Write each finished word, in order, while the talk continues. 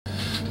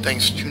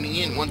Thanks for tuning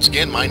in. Once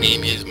again, my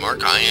name is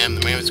Mark. I am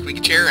the man with the squeaky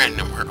chair,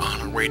 and we're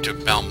on our way to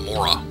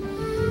Balmora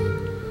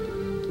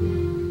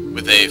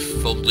with a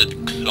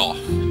folded cloth,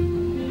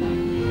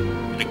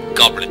 and a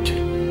goblet,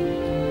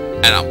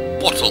 and a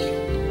bottle,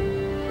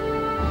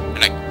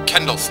 and a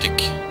candlestick.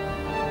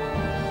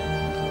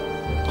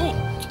 Oh,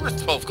 it's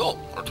worth 12 gold,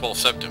 or 12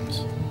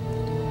 septims.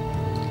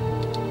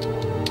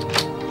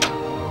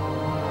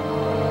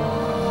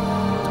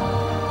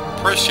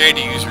 Press J to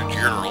use your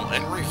journal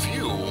and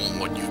review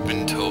what you've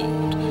been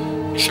told.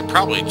 You should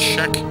probably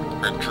check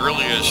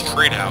Ardrilia's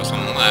trade house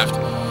on the left.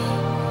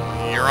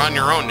 You're on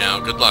your own now.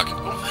 Good luck.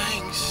 Oh,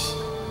 thanks.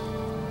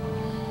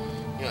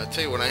 Yeah, I'll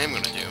tell you what I am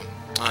going to do.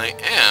 I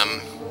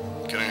am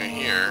going to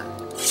here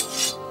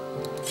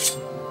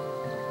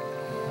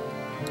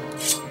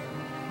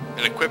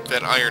and equip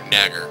that iron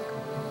dagger.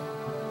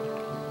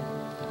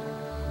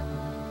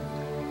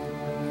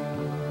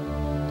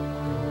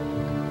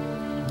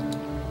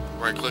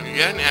 Right click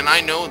again, and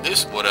I know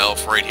this wood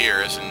elf right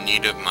here is in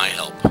need of my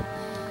help.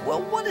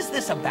 Well, what is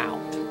this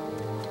about?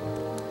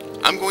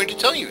 I'm going to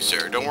tell you,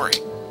 sir. Don't worry.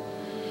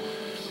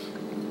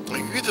 Are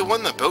you the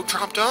one the boat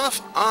dropped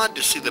off? Odd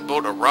to see the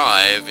boat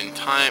arrive in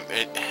time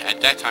at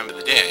that time of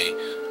the day.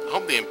 I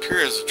hope the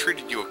Imperials have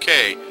treated you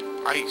okay.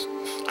 I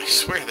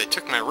swear they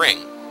took my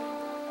ring.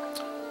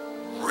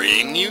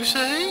 Ring, you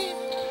say?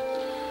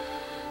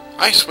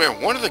 I swear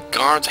one of the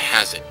guards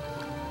has it.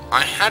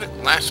 I had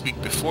it last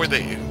week before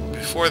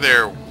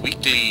their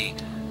weekly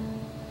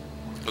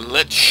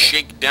let's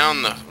shake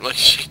down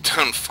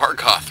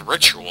Fargoth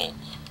ritual.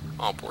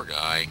 Oh, poor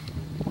guy.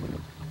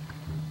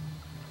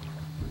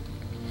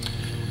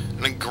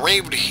 An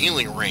engraved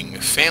healing ring,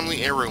 a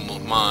family heirloom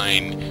of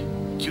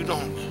mine.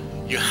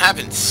 You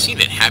haven't seen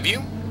it, have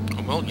you?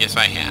 Oh, well, yes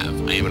I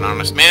have. I am an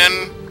honest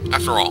man,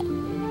 after all.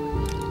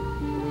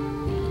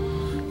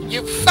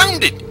 You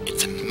found it!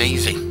 It's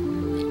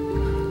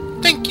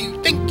amazing. Thank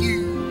you, thank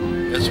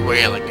you. That's the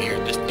way I like to hear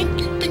this. Thank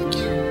you, thank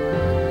you.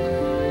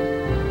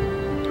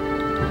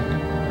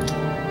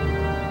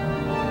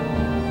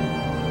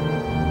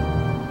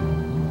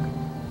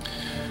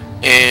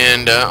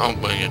 And, oh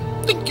boy,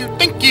 thank you,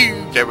 thank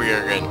you. There we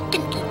are again.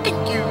 Thank you,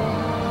 thank you.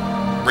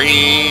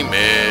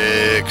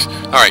 Remix.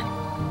 Alright.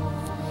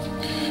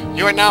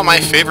 You are now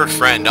my favorite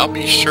friend. I'll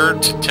be sure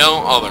to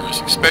tell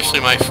others, especially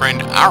my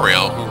friend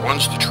Ariel, who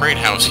runs the trade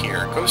house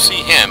here. Go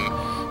see him.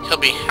 He'll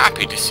be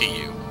happy to see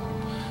you.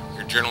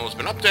 Your journal has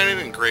been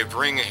updated, engraved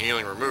ring, a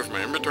healing removed from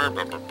my inventory,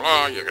 blah, blah,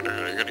 blah,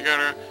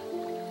 yada.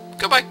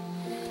 Goodbye.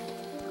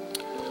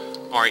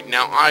 Alright,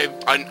 now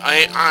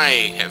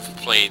I have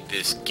played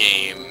this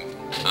game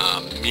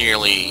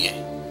merely,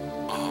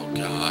 oh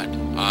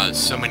god,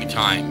 so many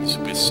times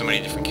with so many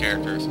different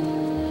characters.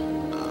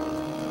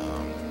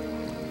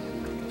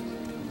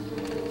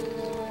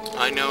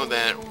 I know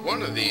that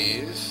one of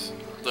these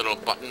little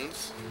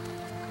buttons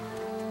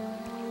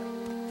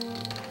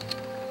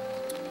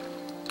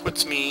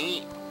puts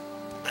me,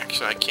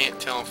 actually I can't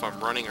tell if I'm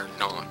running or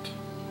not.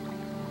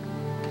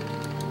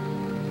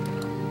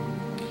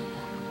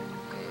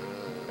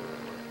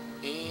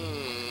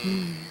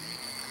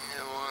 I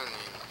want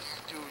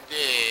to do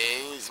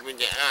this with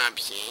the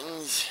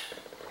options.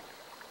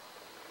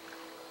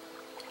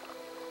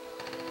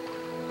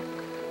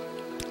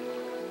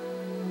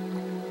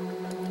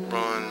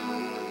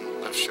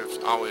 Run, left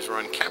shift, always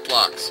run cap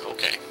locks.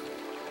 Okay.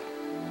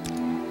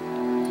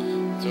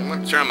 So I'm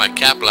going to turn my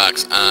cap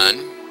locks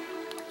on.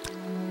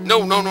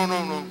 No.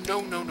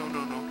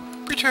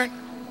 Return.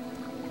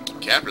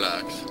 Cap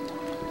locks.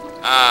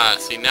 Ah,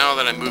 see, now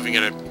that I'm moving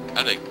at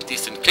a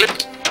decent clip.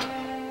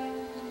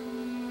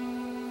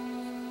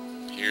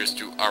 Here's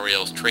to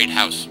Ariel's trade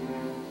house.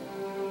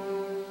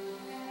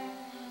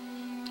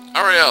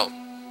 Ariel,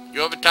 you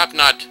have a top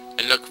knot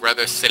and look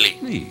rather silly.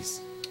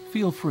 Please,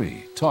 feel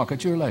free. Talk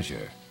at your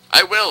leisure.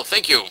 I will,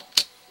 thank you.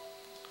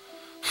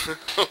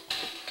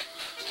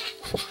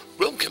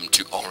 Welcome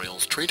to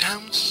Ariel's trade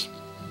house.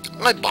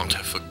 I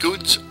barter for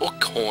goods or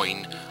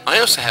coin. I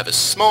also have a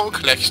small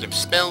collection of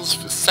spells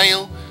for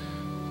sale.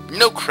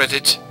 No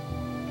credit.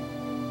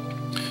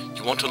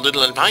 You want a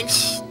little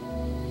advice?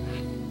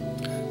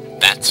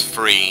 That's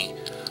free.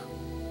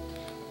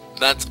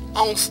 That's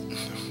all...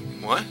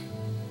 What?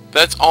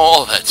 That's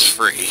all that's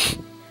free.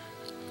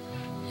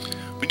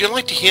 Would you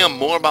like to hear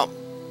more about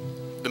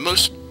the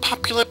most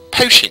popular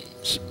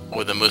potions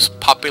or the most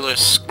popular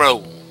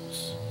scrolls?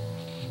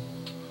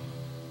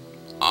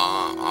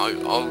 I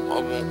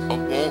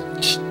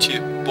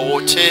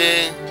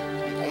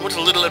want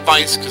a little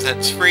advice because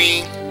that's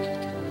free.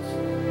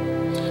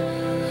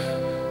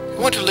 You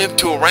want to live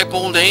to a ripe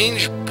old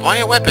age? Buy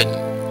a weapon.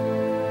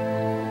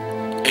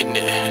 And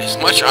as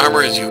much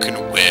armor as you can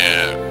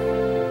wear.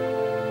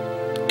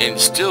 And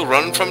still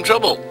run from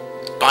trouble.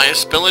 Buy a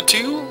spell or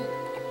two.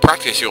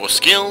 Practice your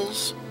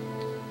skills.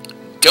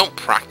 Don't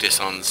practice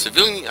on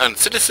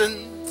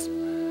citizens.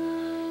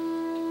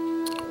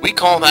 We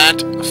call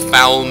that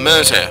foul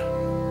murder.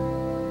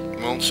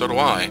 Well, so do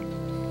I.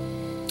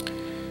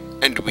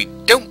 And we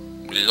don't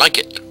like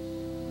it.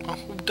 Well,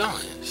 who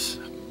does?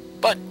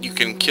 But you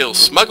can kill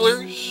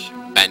smugglers,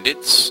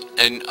 bandits,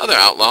 and other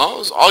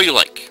outlaws all you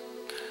like.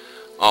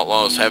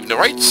 Outlaws have no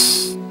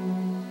rights.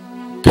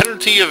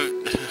 Penalty of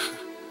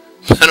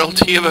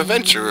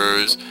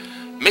adventurers.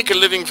 Make a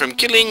living from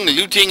killing,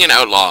 looting, and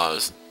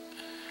outlaws.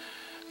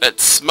 That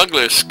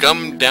smuggler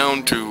scum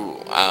down to,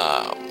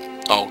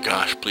 oh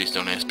gosh, please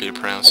don't ask me to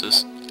pronounce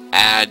this.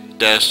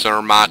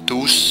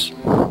 Adesarmatus.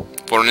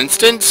 For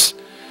instance,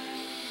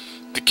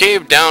 the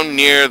cave down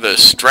near the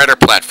Strider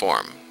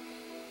platform.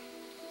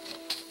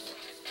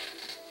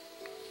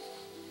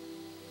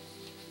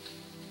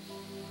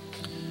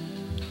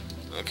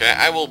 Okay,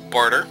 I will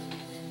barter.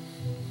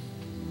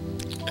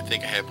 I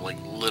think I have, like,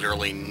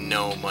 literally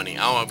no money.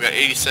 Oh, I've got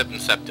 87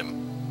 septim.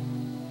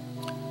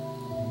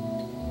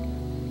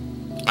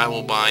 I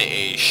will buy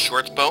a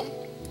short bow,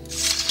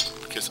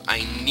 because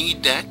I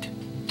need that.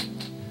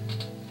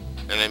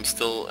 And I'm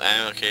still,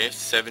 okay,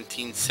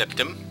 17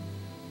 septim.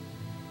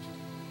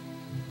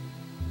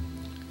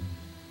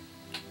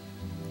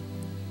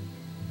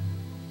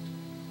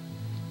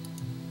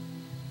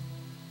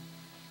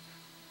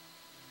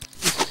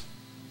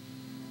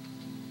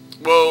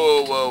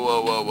 Whoa, whoa,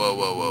 whoa, whoa, whoa,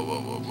 whoa, whoa,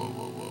 whoa, whoa, whoa, whoa,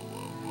 whoa, whoa.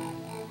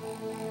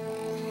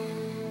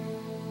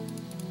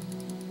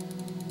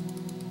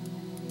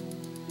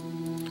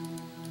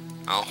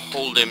 I'll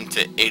hold him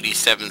to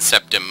 87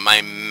 septim,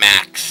 my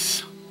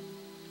max.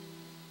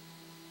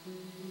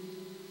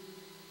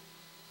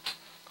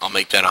 I'll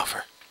make that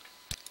offer.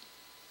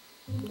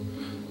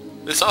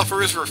 This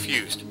offer is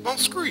refused. Well,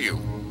 screw you.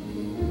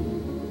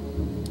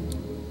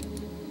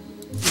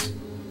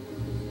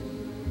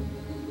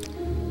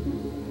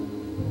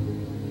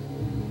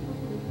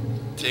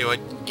 Tell you what,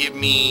 give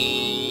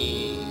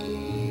me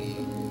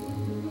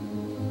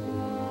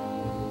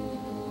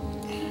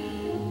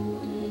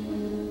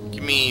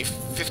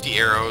 50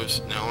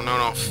 arrows.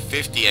 No,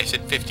 50. I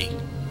said 50.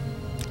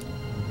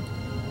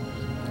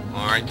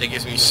 Alright, that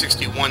gives me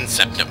 61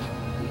 septim.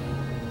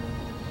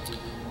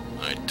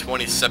 Alright,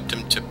 20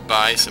 septim to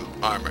buy some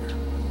armor.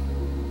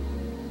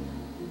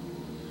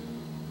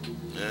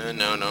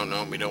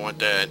 No, we don't want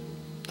that.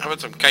 How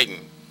about some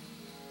chitin?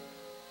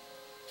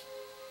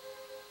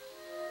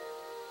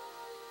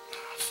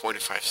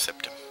 45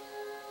 septim.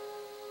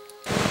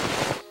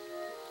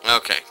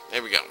 Okay,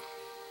 there we go.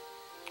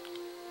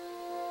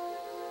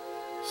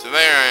 So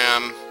there I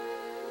am.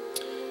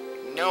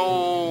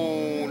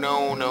 No,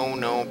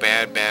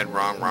 bad,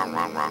 wrong.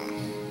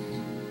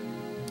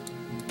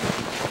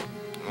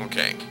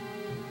 Okay.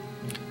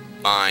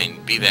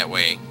 Fine, be that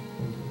way.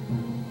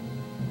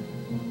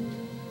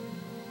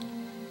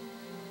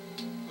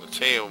 I'll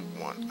tell you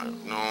what,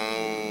 no.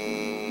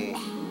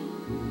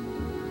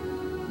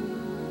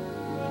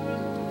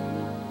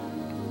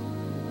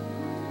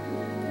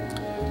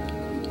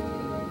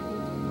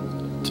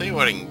 Tell you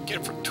what, I can get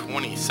it for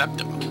 20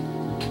 septim.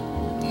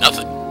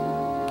 Nothing.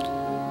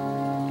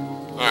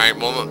 Alright,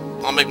 well,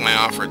 I'll make my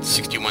offer at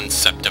 61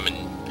 septim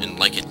and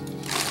like it.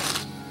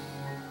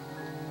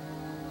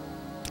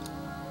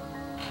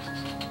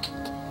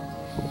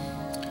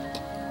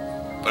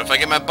 But if I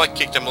get my butt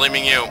kicked, I'm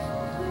blaming you.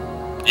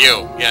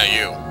 You. Yeah,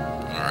 you.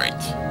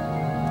 Alright.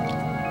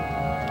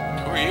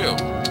 Who are you?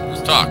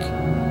 Let's talk.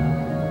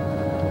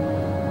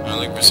 I'm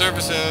looking for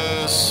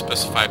services.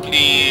 Specify,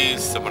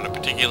 please. Someone in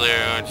particular.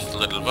 Just a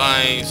little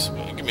advice.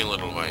 Give me a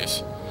little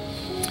advice.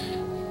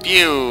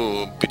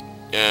 Pew.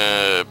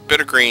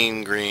 Bitter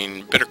green.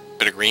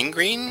 Bitter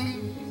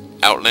green?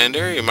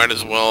 Outlander, you might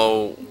as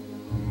well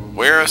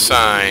wear a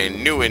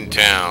sign. New in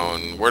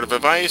town. Word of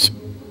advice?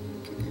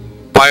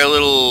 Buy a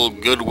little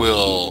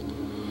goodwill.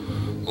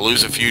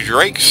 Lose a few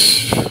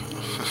drakes.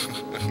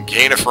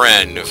 Gain a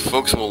friend.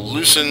 Folks will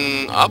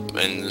loosen up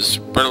and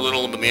spread a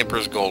little of the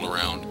Emperor's gold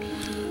around.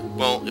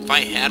 Well, if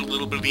I had a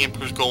little bit of the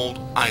Emperor's gold,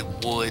 I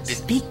would.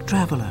 Speak,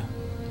 traveler.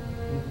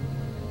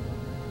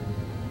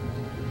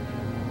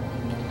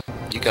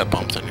 You got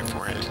bumps on your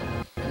forehead.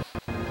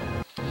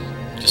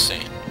 Just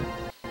saying.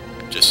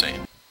 Just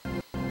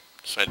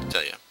had to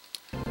tell you.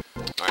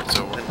 Alright,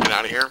 so we're gonna get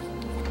out of here.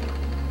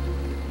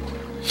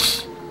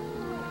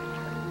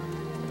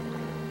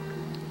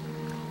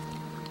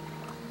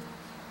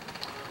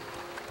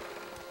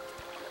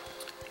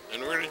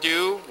 And we're gonna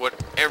do what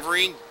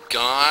every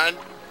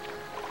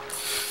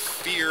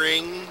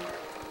God-fearing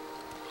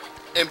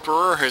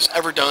emperor has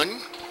ever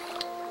done.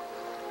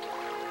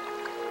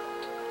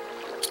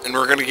 And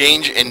we're gonna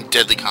engage in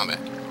deadly combat.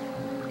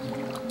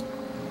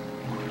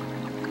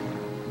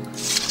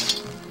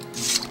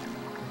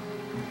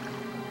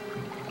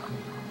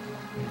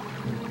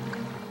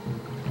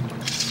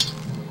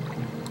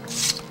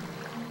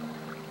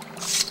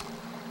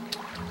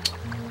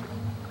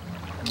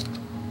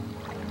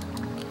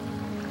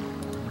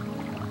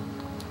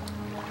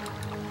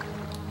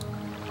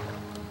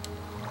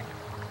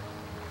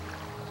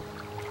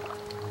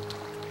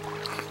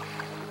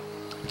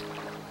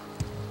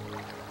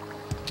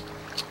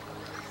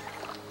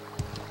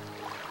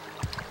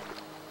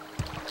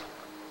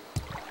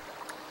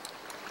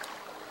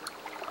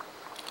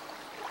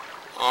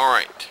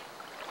 Alright.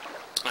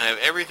 I have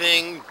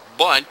everything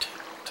but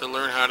to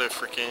learn how to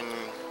frickin'...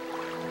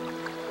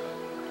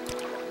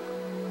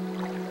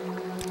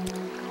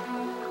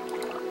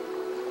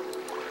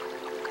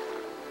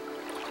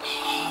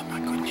 Oh my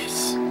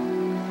goodness.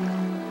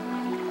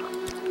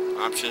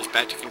 Options,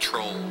 back to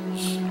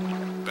controls.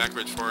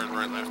 Backwards, forward,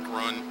 right, left,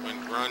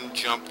 run,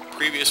 jump.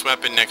 Previous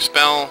weapon, next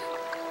spell.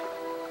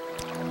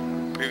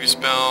 Previous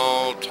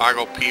spell,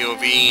 toggle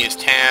POV is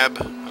tab.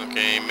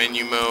 Okay,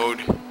 menu mode,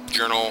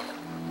 journal.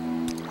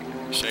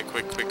 Say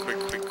quick,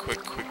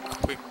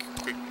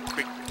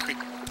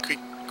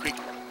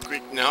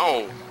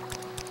 no.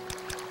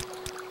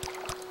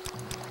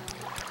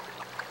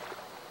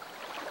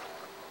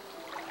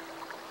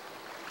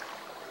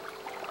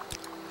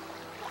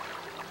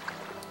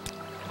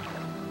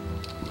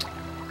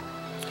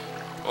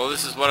 Well,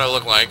 this is what I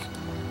look like.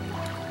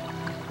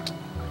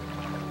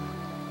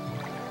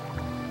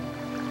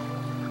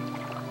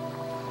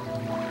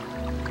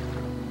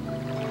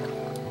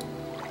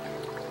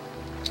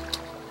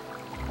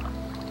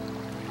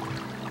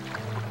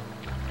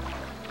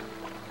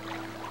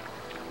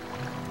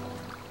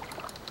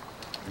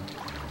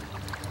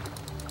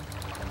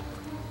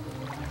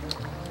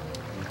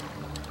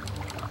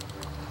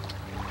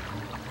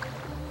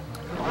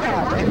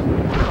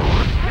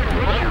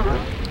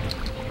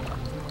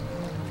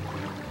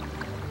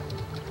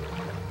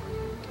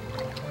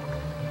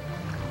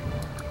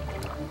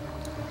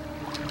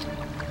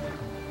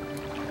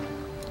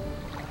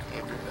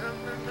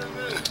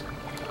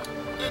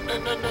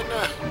 No.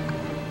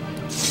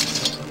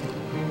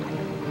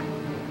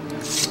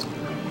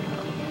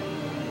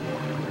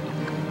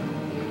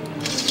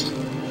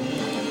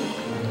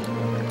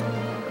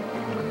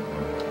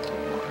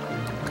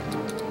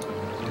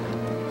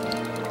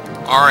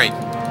 Alright,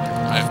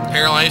 I've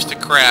paralyzed the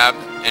crab,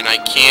 and I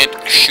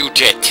can't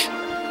shoot it.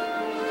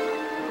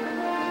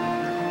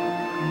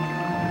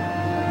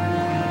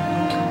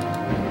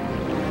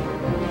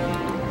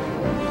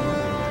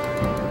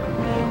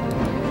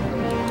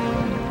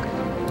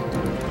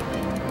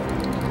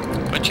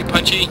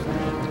 Punchy.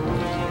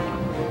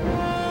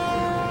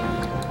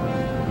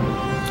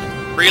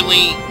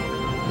 Really?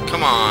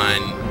 Come on.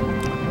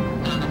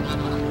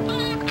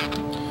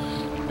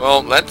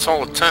 Well, that's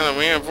all the time that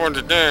we have for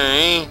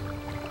today.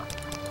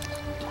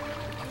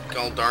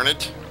 God darn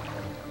it.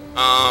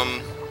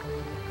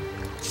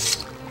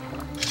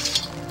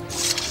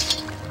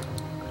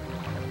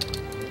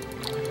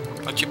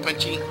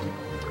 Punchy.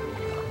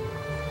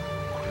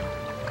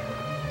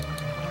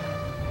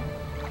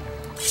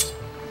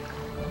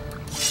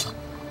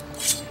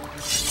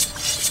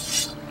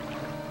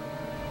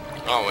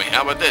 Oh wait,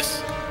 how about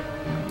this?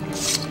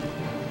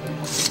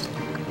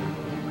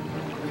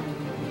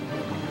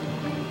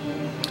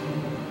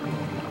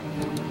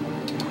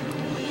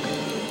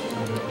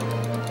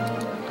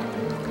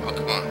 Oh,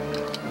 come on.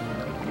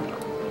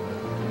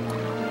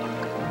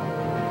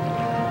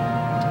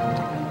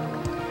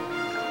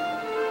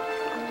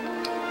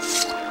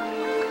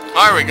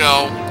 There we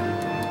go.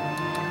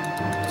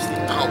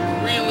 Oh,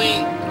 really?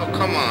 Oh,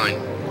 come on.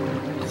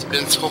 It's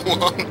been so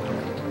long.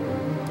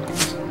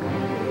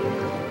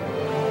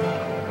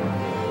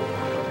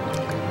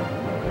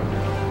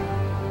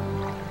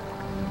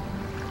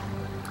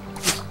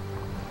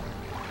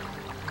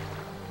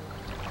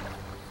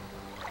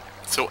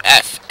 So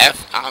F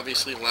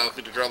obviously allows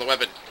me to draw the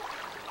weapon.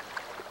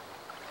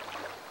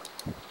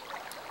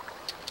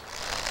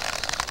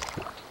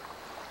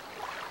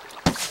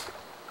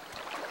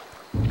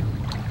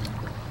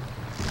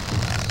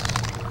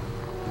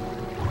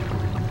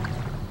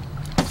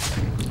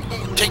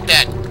 Ooh, take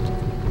that!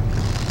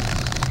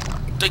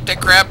 Take that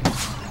crap!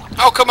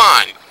 Oh, come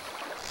on!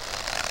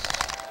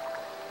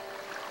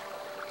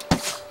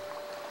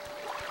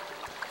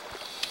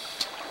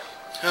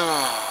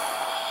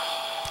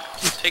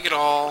 Take it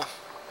all.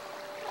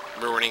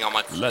 Ruining all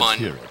my fun. Let's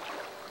hear it.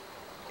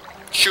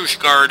 Shoosh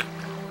guard.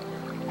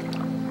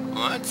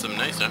 Well, that's some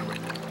nice armor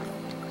there.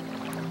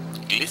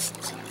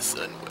 Glistens in the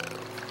sun well.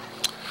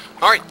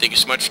 Alright, thank you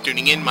so much for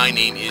tuning in. My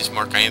name is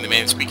Mark. I am the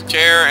man in the squeaky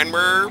chair, and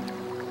we're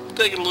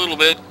taking a little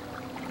bit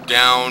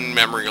down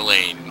memory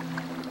lane.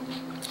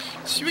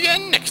 See you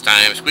again next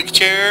time. Squeaky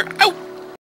chair out!